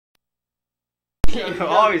You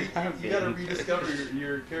always have You gotta been. rediscover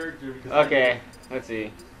your character. Because Okay, let's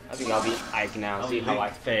see. I think I'll be Ike now. See how I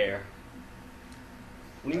fare.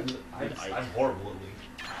 I'm horrible at Link.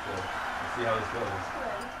 So, let's see how this goes.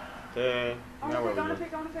 Okay. Now we're I wanna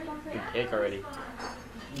pick. Pick already. Dude,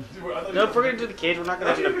 I thought No, you if we're gonna do the cage, we're not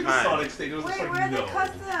gonna have enough time. Sonic stage. It was Wait, just like, where are no. the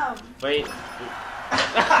custom? Wait.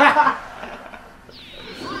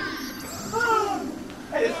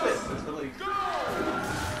 Hey, it's this. It's for Link.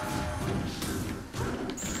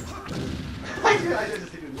 I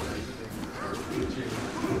just think it was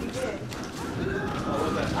Oh,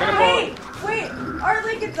 what's that? Oh, wait! Are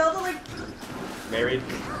Link and Zelda like... Married.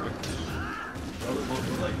 That was supposed to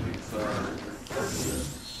be like Link's,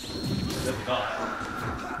 that's not.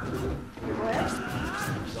 What? That was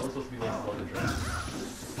supposed to be Link's love interest.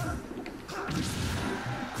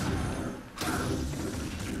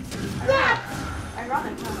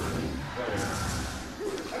 Ironic, huh?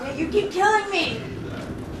 And yet you keep killing me!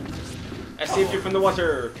 I saved you from the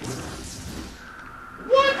water.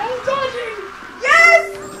 What? I was dodging!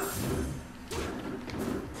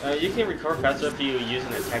 Yes! You can recover faster if you use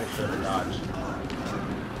an attack instead of a dodge.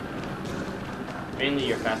 Mainly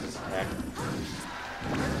your fastest attack.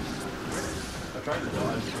 I'm trying to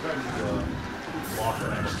dodge. I'm trying to block or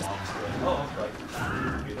have a bomb spray. Oh, that's right.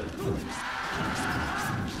 Get it.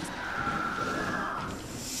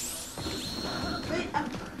 Wait, I'm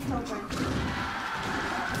open.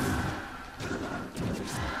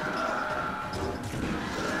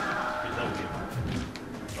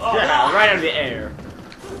 Oh, Yeah, no. right out of the air.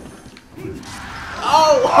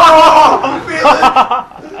 Oh!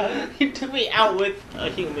 He took me out with a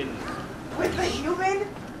human. With the human?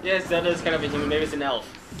 Yes, that is kind of a human. Maybe it's an elf.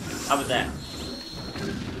 How about that?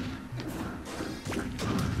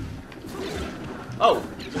 Oh!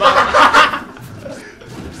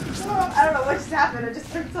 I don't know what just happened. I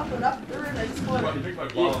just picked something up, threw it, and I You exploded. picked my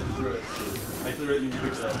ball and threw it. I threw it and you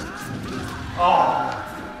picked it up. Oh!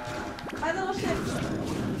 My little ship.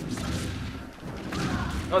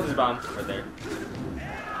 Oh, there's a bomb right there.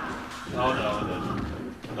 Oh no,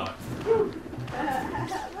 I'm not. Look.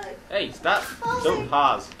 Hey, stop! Don't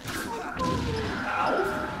pause.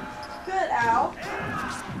 Ow? Good, ow.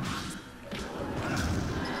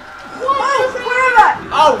 What? Where am I?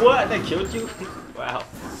 Oh, what? That killed you? Wow.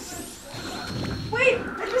 Wait,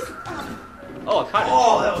 I just... Oh, I caught it.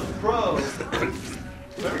 Oh, that was pro!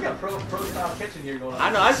 Remember, we got pro style kitchen here going on. I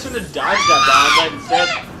know, I should have dodged that bomb, but instead,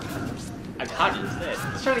 I caught it instead.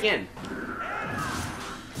 Let's try it again. You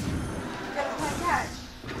gotta play catch.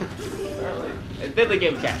 Apparently. It's deadly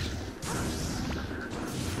game catch.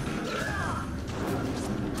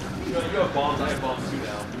 You have bombs, I have bombs too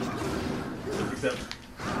now. Except.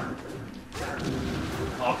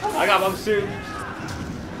 Oh, come on. I got bomb soon.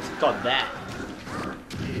 It's called that.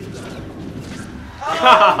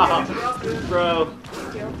 Oh, Bro.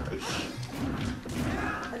 Thank you.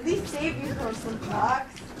 At least save you from some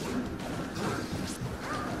blocks.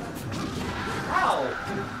 Ow!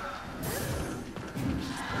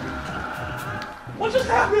 What just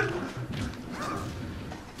happened?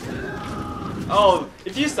 Oh,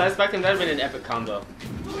 if you side spec him, that would have been an epic combo.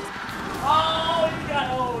 Oh, you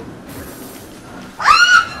got owned!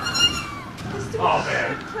 Oh,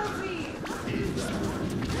 man. Kill me.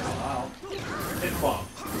 Wow. It's bomb.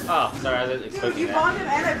 Oh, sorry, I wasn't Dude, expecting you that. bombed him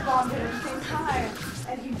and I bombed him at the same time.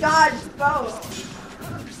 And you dodged both.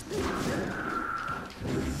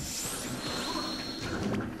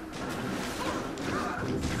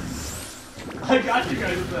 I got you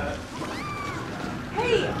guys with that.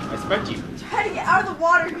 Hey, I spec you. try to get out of the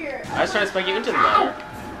water here. I was trying to spec you into the water.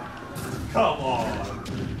 Come on.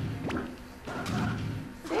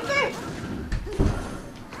 Same thing.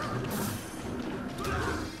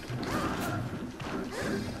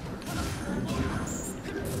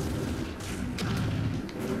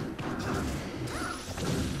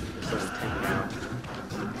 You're so intense now.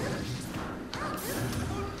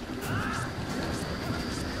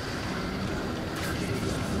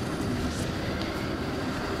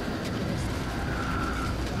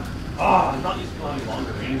 Ah, I'm not used to playing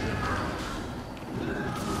longer range.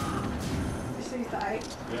 So you died.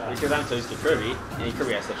 Yeah. Because I'm so used to Kirby, and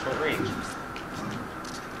Kirby has such short range.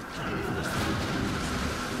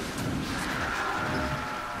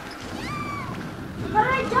 How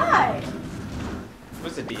did I die?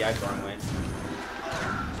 What's the DI the wrong way?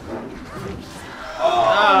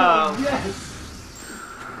 Oh, No. yes!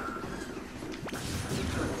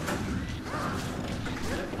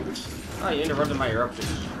 Oh, you interrupted my eruption.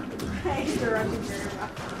 I interrupted your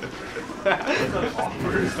That's not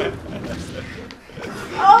awkward.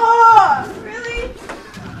 Oh, really?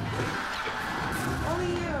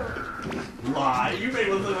 Only you. Lie. You made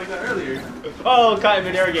one look like that earlier. Oh, caught him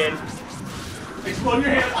in there again. Explode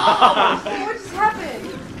your hand. Oh, what just happened?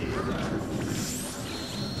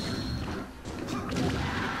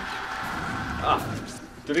 Ah,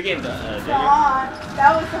 do it again. God,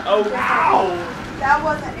 that was a Oh, ow! That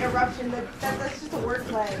wasn't eruption. That's just a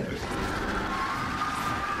wordplay.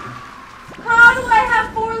 How do I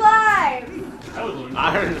have 4 lives? I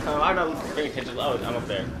don't know. I'm not paying attention. Oh, I'm up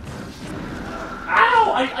there.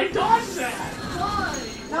 Ow! I dodged that. Why?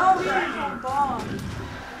 No, we didn't have bomb.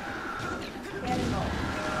 Cannonball.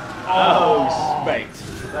 Oh, spiked.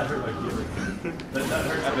 That hurt my feelings. That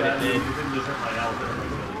hurt so I bet it bad. did. It didn't just hurt my health. It hurt my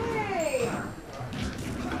feelings. Hey!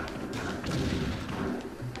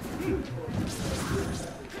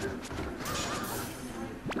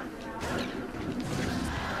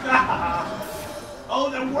 Oh,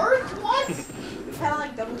 that worked? What? It's kind of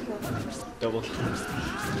like double kill. Double kill.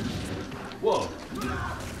 Whoa.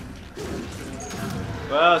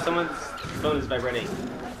 Well, someone's phone is vibrating.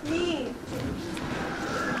 That's me.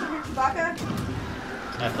 Chewbacca?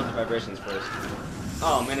 I felt the vibrations first.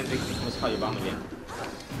 Oh man, I must call your bomb again.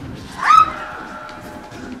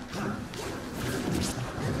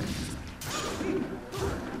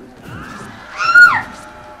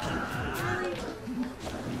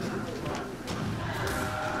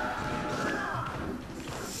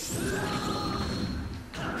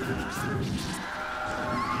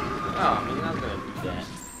 Oh, I mean, I was gonna do that.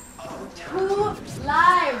 2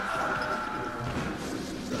 lives.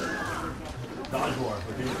 Dodge more.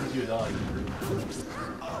 We're going to teach you a dodge.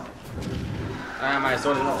 Ah, my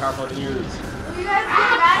sword is more powerful than yours. Will you guys get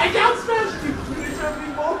mad I at down smashed you! You interrupted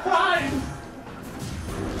me both times!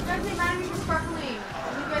 You guys get mad at me for sparkling. You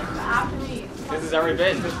guys come after me. This is our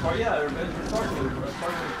revenge. Yeah, revenge for sparkling.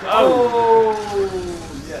 Oh!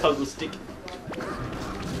 Yes. Puzzle stick. I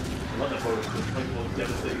love that photo. It's like the most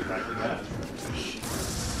devastating attack we had.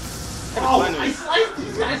 Oh, I sliced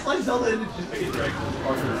these guys. I sliced Zelda and just made it drag to the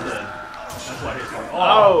sparkle instead. That's why I hate sparkle. Oh!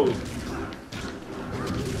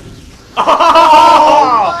 Oh!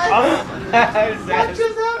 What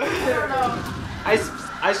just happened? I don't know.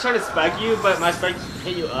 I was trying to spike you, but my spike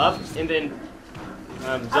hit you up, and then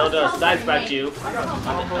Zelda side spiked you. I got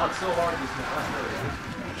comboed so hard this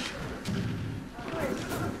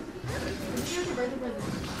It's your birthday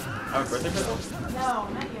present. Our birthday present? No,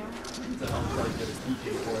 not you. match. I'll try to get a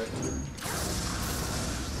keychain for it.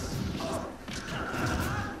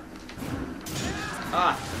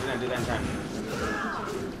 Ah, I didn't do that in time.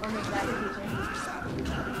 Or make that a keychain.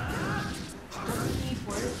 Keys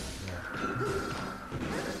for it.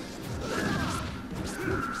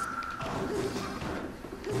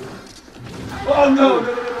 Oh no!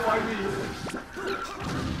 No! Why me?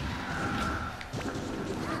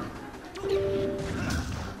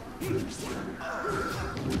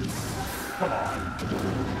 Come on.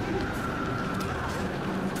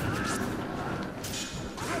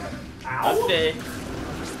 Ow! Okay.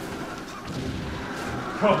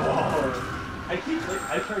 Come on. I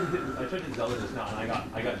tried to hit Zelda just now, and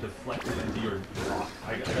I got deflected into your rock.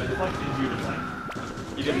 I got deflected into your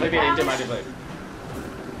deflect. You deflected into my deflect.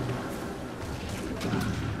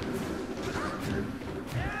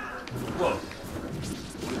 Whoa.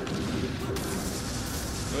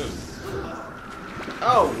 Move.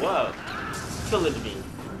 Oh, whoa. Killed it to me.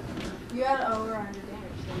 You had over 100 damage,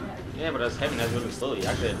 so yeah. Yeah, but I was heavy and I was moving slowly.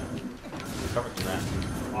 I could recover from that.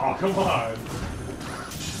 Oh, come on.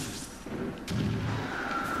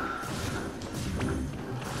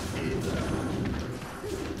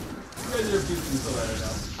 You guys are beating me so bad right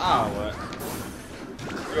now. Oh, what?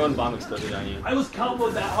 Your own bomb exploded on you. I was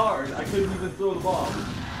comboed that hard, I couldn't even throw the bomb.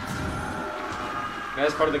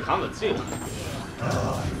 That's part of the combo, too.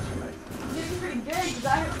 Oh, You're doing pretty good, because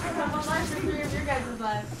I have one life for 3 of your guys'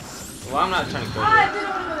 lives. Well, I'm not trying to kill Ah, I you. didn't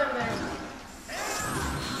want to go over there.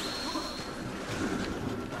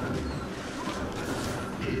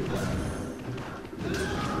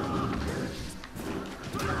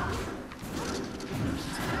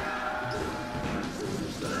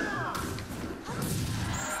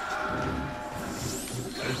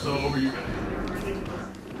 I'm so over you guys.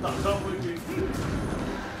 Stop with me.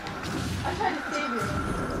 I tried to save you.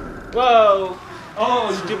 Whoa!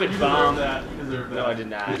 Oh, Stupid you bomb. deserve that. You deserve that. No, I did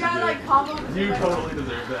not. You got like combo between You my totally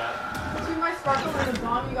deserve that. between my sparkle and the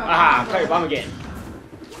bomb. You got. Ah, combo. try your bomb again.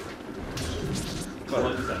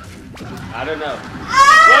 What is that? I don't know.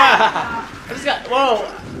 Ah! I just got, whoa!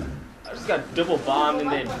 I just got double bombed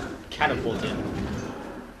and then catapulted.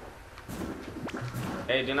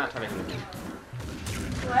 Hey, do not try to hit me.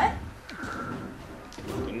 What?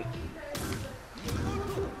 Do-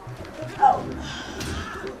 Oh.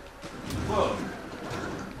 Whoa.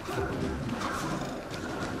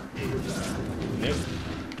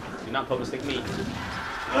 Do not pogo stick me.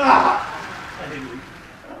 Ah! I hate you.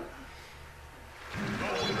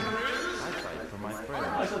 I fight for my friends.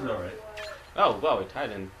 I said that alright. Oh, wow, we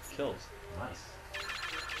tied in kills. Nice.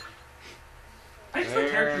 I just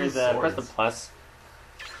like characters There's with press the swords. plus.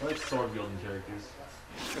 I like sword wielding characters.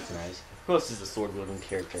 That's nice. Who else is a sword wielding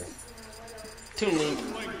character? Toon Link.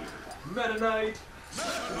 Meta Knight!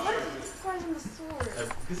 What is this part in the sword?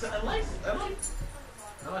 Because I like. I'm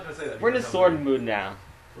not gonna say that. We're in a because sword I'm mood now.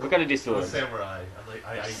 We're gonna do a swords. samurai.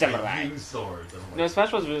 I Samurai. use swords. I'm You know,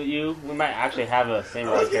 Smash Bros. With you, we might actually have a I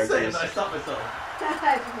samurai was just saying characters. that. I stopped myself.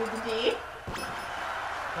 With the D.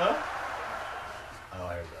 Huh? Oh,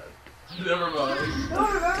 I heard that. Never mind. No,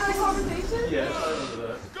 remember that conversation? Yes, I remember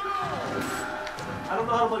that. I don't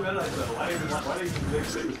know how to play Meta Knight though. Why do you make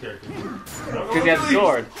this character? Because he has a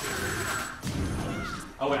sword.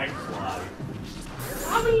 Oh wait, I can fly. I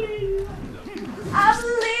believe. I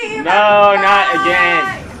believe. No, I can not fly. again.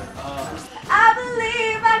 I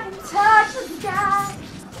believe I can touch the sky.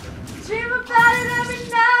 Dream about it every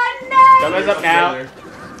night and night. Thumbs up now.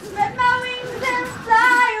 Spread my wings and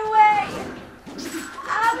fly away.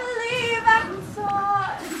 I believe I can soar.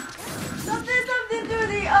 Something through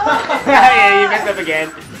the ocean. Yeah, you messed up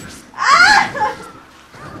again. Ah!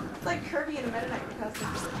 It's like Kirby in a Meta Knight costume.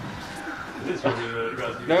 It's really good.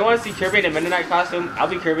 Guys. No one wants to see Kirby in a Mennonite costume. I'll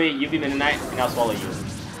be Kirby, you be Mennonite, and I'll swallow you.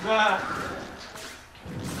 Ah.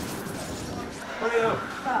 What do you know?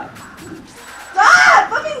 Stop. Stop!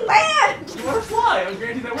 Fucking land! You want to fly? I'm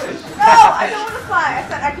granting that wish. No, I don't want to fly. I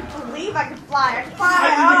said I could believe I could fly. I could fly. I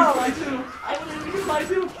believe you can fly too. I believe you can fly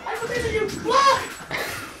too. I believe you can fly.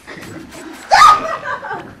 Stop!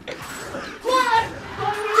 Fly.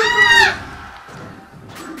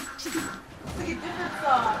 It's like a different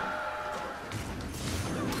song.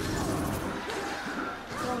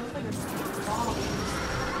 Oh, it's like a bomb.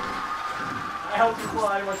 I helped you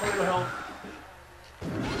fly. My tornado help.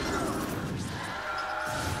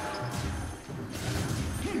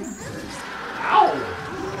 Ow!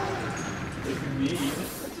 It's mean.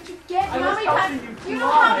 That's what you get. I You know how was many helping times? you You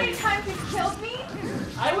know how many fly. times you killed me?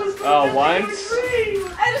 I was. Oh, once?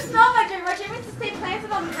 I just know my dream. My dream is to stay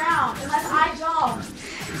planted on the ground unless I jump.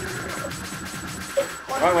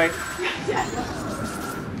 Wrong way.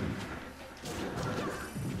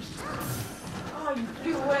 Oh, you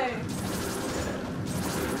flew away.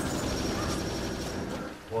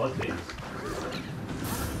 What things?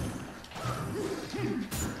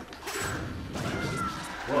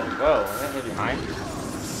 Whoa. Whoa, that hit behind.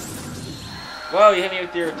 Whoa, you hit me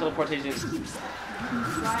with your teleportation.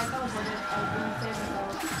 Why I teleported? I was going to save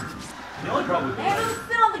myself. The only problem with And it it was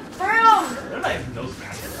still on the ground! is I have no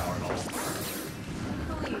smash power at all.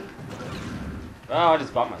 Please. Oh, I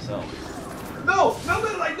just bought myself. No! No,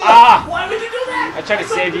 no, like no! Ah! Why would you do that? I tried to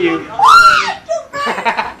save you. What?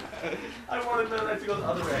 I wanted Meta Knight to go the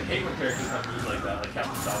other way. I hate when characters have moves like that, like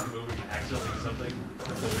Captain Falcon move and you accidentally do something to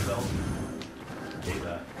kill yourself. I hate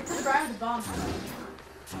that. I could Brian with the bomb.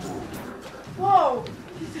 Whoa!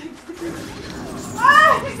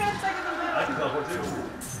 Ah! I got stuck in the middle. I can teleport too.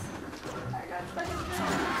 I got stuck in the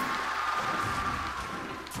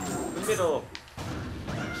middle. The middle.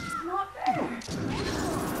 Not fair.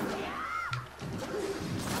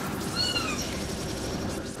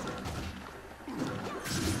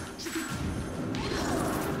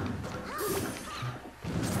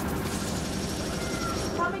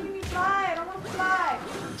 Stop making me fly. I don't want to fly.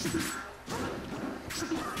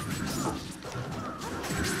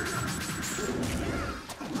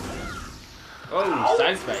 Oh,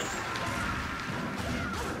 side spike.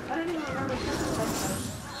 I don't even remember what this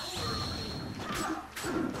was.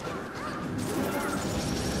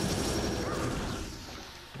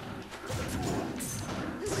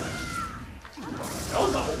 That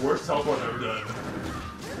was the worst teleport I've ever done.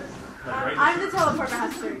 Like, I'm the teleport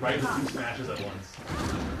master. right You're into not. two smashes at once.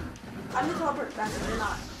 I'm the teleport master. You're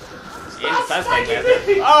not. And side spike, spiking man.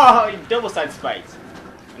 me! Oh, you double side spiked.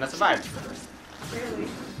 And I survived. Barely.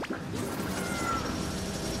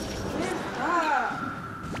 Ah.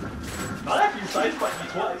 Not after you side spiked me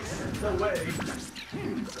twice. No way.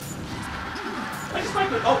 I just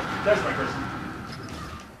spiked it. Oh, there's my person.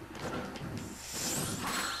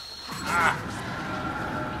 Ah.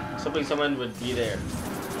 I was hoping someone would be there.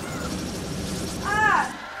 Ah!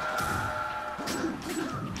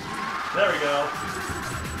 There we go.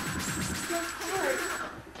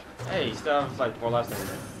 Hey, you still have like 4 lives than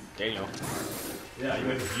Daniel. Yeah, you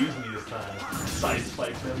guys abused me this time. Side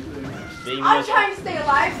spiked everything. Being I'm most- trying to stay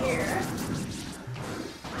alive here.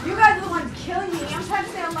 You guys are the ones killing me. I'm trying to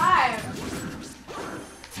stay alive.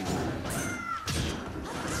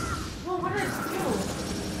 Well, what did I just do?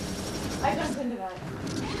 I jumped into that.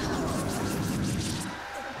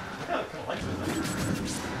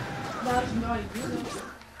 let you know how to use it.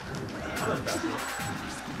 I like that.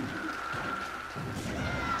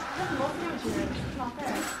 That's the most damage here. It's not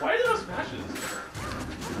fair. Why are there no smashes?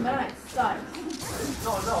 Meta Knight sucks.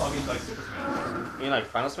 No, I mean like Super Smash. You mean like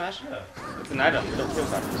Final Smash? Yeah. It's an item. You don't kill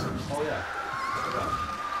factors. Oh yeah.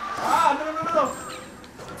 Ah, no.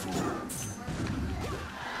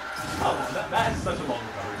 Oh, that is such a long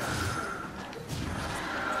recovery.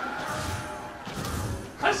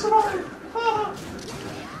 I survived!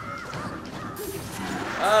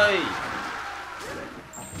 Hey!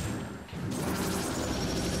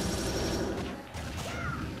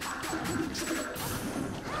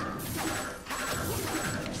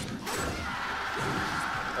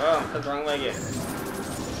 Oh, I'm the wrong way again.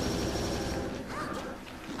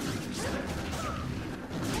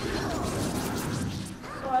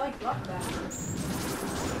 Oh, I like block that.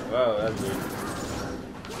 Whoa, that's weird.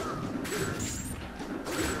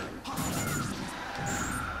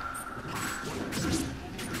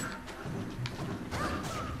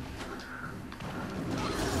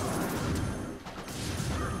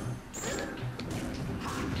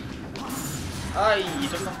 Oh, you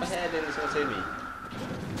jumped off my head and it's gonna save me.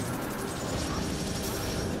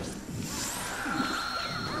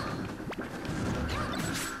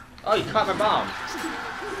 Oh, you caught my bomb.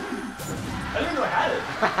 I didn't know I had it.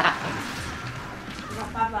 You got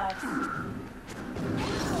 5 lives.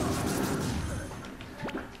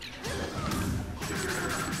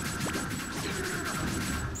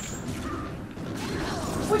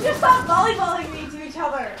 Would you stop volleyballing me to each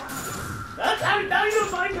other? That's how now you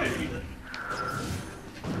don't mind me.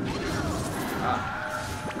 Ah.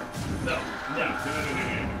 No.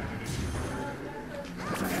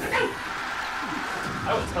 I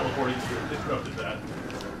was teleporting you. Interrupted that.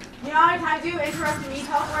 You know how many times you interrupted me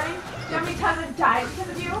teleporting? Do you know how many times I've died because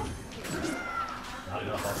of you? Not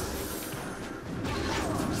enough.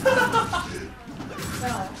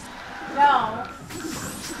 No.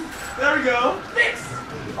 There we go. Fix.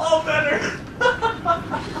 All better.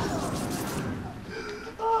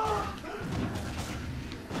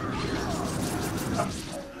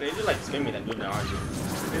 You just like spin me that move now, aren't you?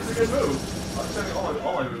 It's a good move. I'm sending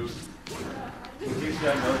all my moves. In case you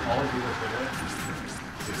guys know, all of these are good.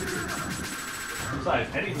 Besides,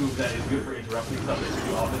 any move that is good for interrupting stuff that you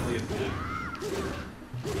do offensively is good.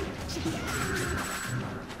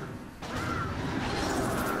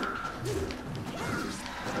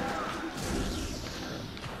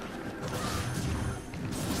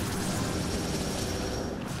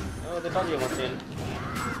 Oh, the doggy wants in.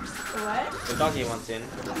 What? The doggy wants in.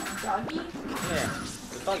 Doggy? Yeah,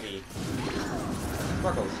 the doggy.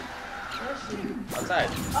 Sparkles. Where is she? Outside.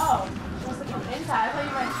 Oh, she wants to come inside. I thought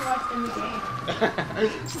you meant she wants in the game.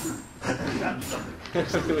 That's something.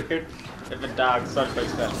 It's weird if a dog starts playing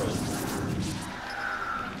Smash Bros.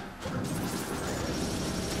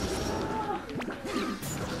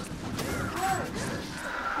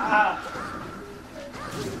 Ah.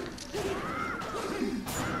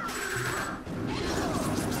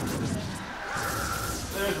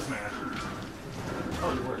 There's a smash.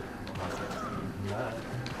 Oh, it worked.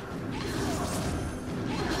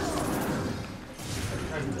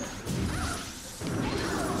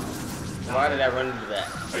 Why did I run into that?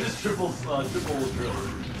 I just triple drill.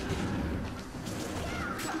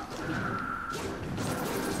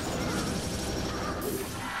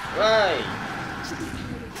 Right.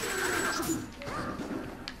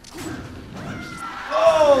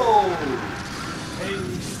 Oh! Hey,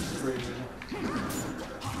 Raven.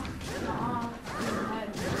 Aw, in the head.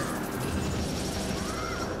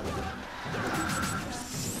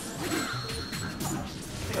 I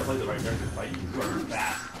think I played the right character to fight you. You are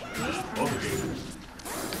fast. Both of you.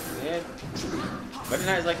 Yeah. Meta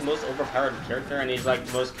Knight is like the most overpowered character, and he's like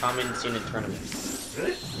the most common seen in tournaments.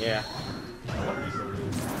 Really? Yeah. I wonder he's so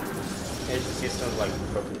good. It's just he's some like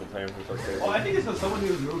pro people player who's so crazy. Well, I think it's because someone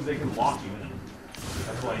whose moves they can lock you in.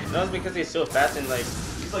 That's why he's, No, it's because he's so fast and like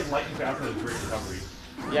he's like lightning fast and has great recovery.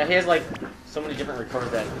 yeah, he has like so many different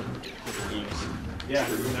recovers that he can use. Yeah,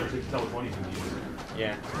 because you never take the Tele-20s and use it.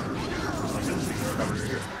 Yeah. Like this thing recovery right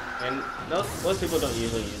here. And most people don't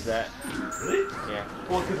usually use that. Really? Yeah.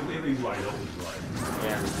 Well, because if he's wide open, he's wide.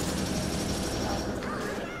 Yeah.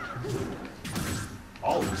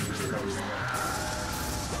 All of them use recovery.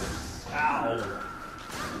 Ow!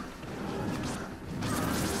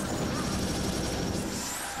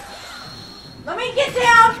 Let me get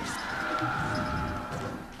down!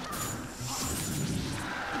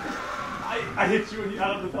 I hit you and you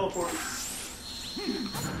out of the teleport.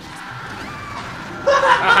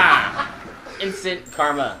 Haha! Instant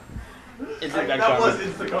karma. Instant bad that karma. was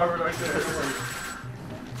instant karma right there.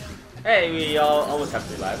 Hey, we all almost have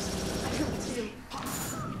 3 lives. I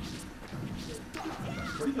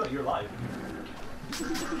you doing? You're alive.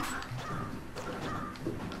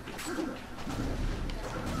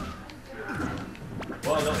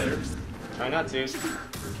 Well, don't hit her. Try not to.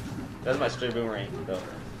 That's my straight boomerang, though.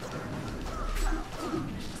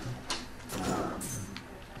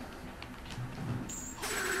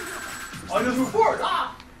 Oh, you just move forward!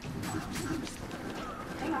 Ah!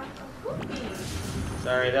 Hang on.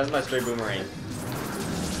 Sorry, that's my straight boomerang.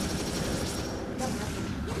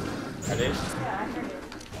 I did? Yeah, I heard it.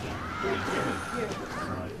 You.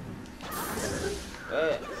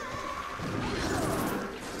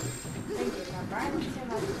 Thank you. Now, Brian, let's say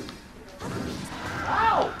my...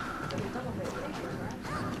 Ow! Double bit. Thank you, Brian.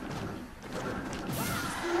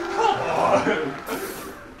 Come on!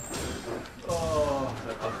 Oh,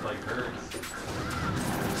 that must like hurts.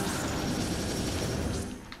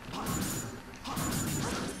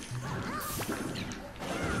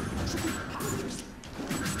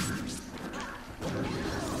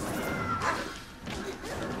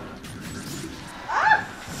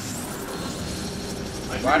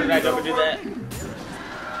 Why did I double do that?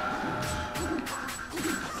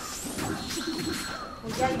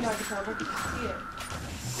 Well, yeah, you know I can tell. Look, you can see it.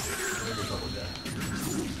 Maybe double jack.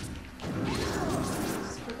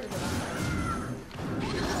 It's quicker than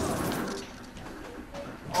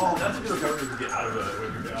Oh, that's a good recovery to get out of the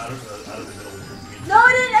when you get out of the middle. No, I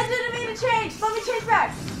didn't mean to change. Let me change back.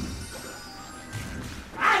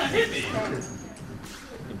 Ah, that hit me!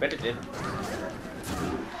 You bet it did.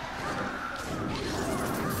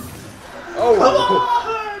 Oh! Come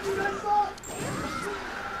on! You guys saw it?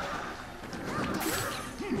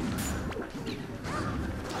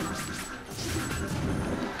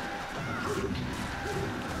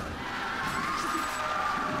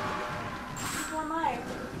 One life.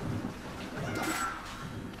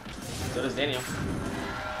 So does Daniel.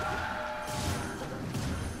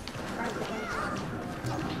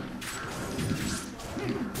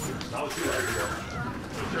 Not with you, I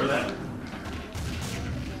sure that.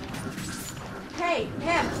 Hey,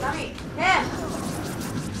 him, not me. Him.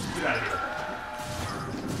 Get out of here.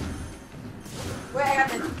 Wait, I got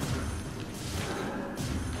this.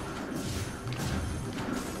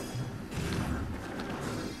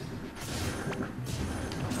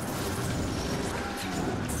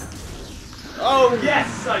 Oh, yes!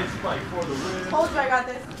 Side spike for the win. Told you I got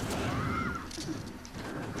this.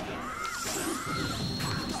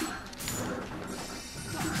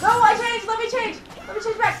 No, I changed. Let me change. Let me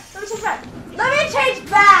change back. Let me change back. Let me change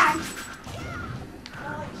back.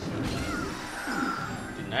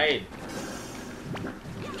 Denied.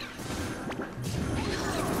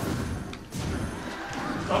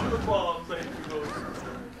 Stop the bombs, I hate you both.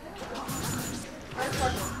 I'm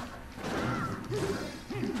fucking.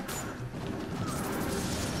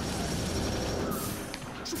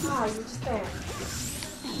 Ah, you're just there.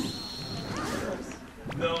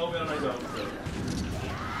 No, man, I don't.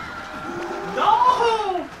 No!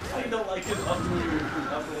 I don't like his ugly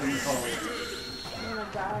calling. I'm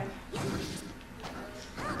gonna die.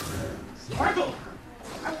 Sparkle!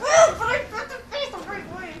 I will, but I have to face the right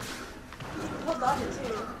way. He'll dodge it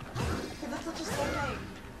too. Because that's such a slow thing.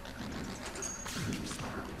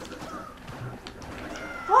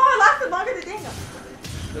 Oh, I lasted longer than Daniel.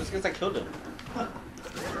 That's because I killed him.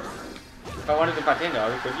 If I wanted to fight Daniel, I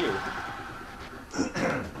would kill you.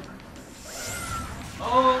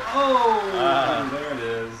 There it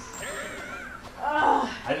is. Ugh.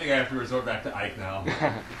 I think I have to resort back to Ike now.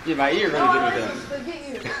 Yeah, my ear No, really I good just with forget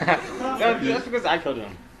you. him. That's because I killed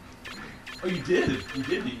him. Oh, you did? You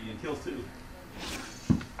did beat me in kills too.